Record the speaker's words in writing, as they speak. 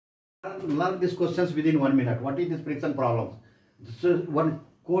Learn these questions within 1 minute. What is this friction problems? This is one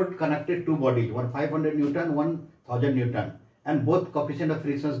code connected two bodies, one 500 Newton, 1000 Newton, and both coefficient of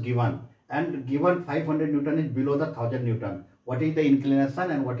friction is given. And given 500 Newton is below the 1000 Newton. What is the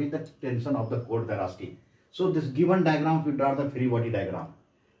inclination and what is the tension of the code they are asking? So this given diagram, we draw the free body diagram,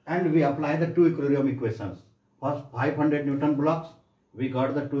 and we apply the two equilibrium equations. First 500 Newton blocks, we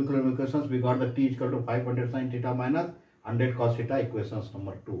got the two equilibrium equations. We got the T is equal to 500 sin theta minus 100 cos theta, equations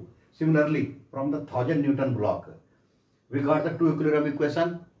number 2. Similarly, from the 1000 Newton block, we got the two equilibrium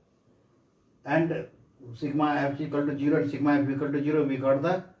equation, and sigma f is equal to 0 and sigma f equal to 0. We got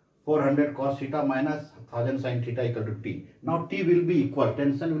the 400 cos theta minus 1000 sin theta equal to T. Now T will be equal,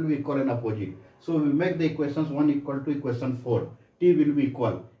 tension will be equal and opposite. So we make the equations 1 equal to equation 4. T will be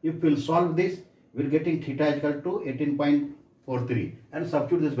equal. If we will solve this, we will getting theta is equal to 18.43, and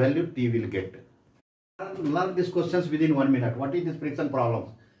substitute this value, T will get. Learn these questions within 1 minute. What is this friction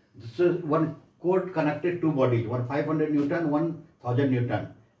problems? This is one code connected two bodies, one 500 Newton, 1000 Newton,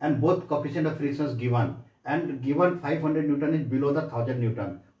 and both coefficient of friction is given. And given 500 Newton is below the 1000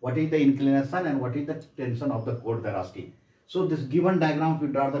 Newton. What is the inclination and what is the tension of the code they are asking? So this given diagram, we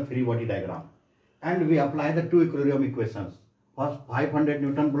draw the free body diagram, and we apply the two equilibrium equations. First 500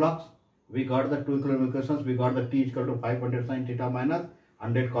 Newton blocks, we got the two equilibrium equations. We got the T is equal to 500 sin theta minus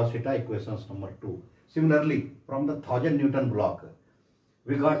 100 cos theta, equations number 2. Similarly, from the 1000 Newton block,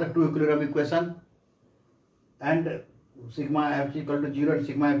 we got the two equilibrium equation, and sigma f is equal to 0 and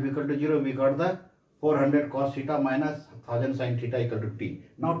sigma f equal to 0. We got the 400 cos theta minus 1000 sin theta equal to T.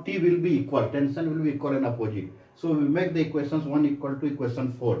 Now T will be equal, tension will be equal and opposite. So we make the equations 1 equal to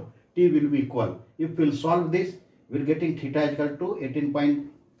equation 4. T will be equal. If we will solve this, we will getting theta is equal to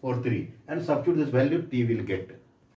 18.43, and substitute this value, T will get.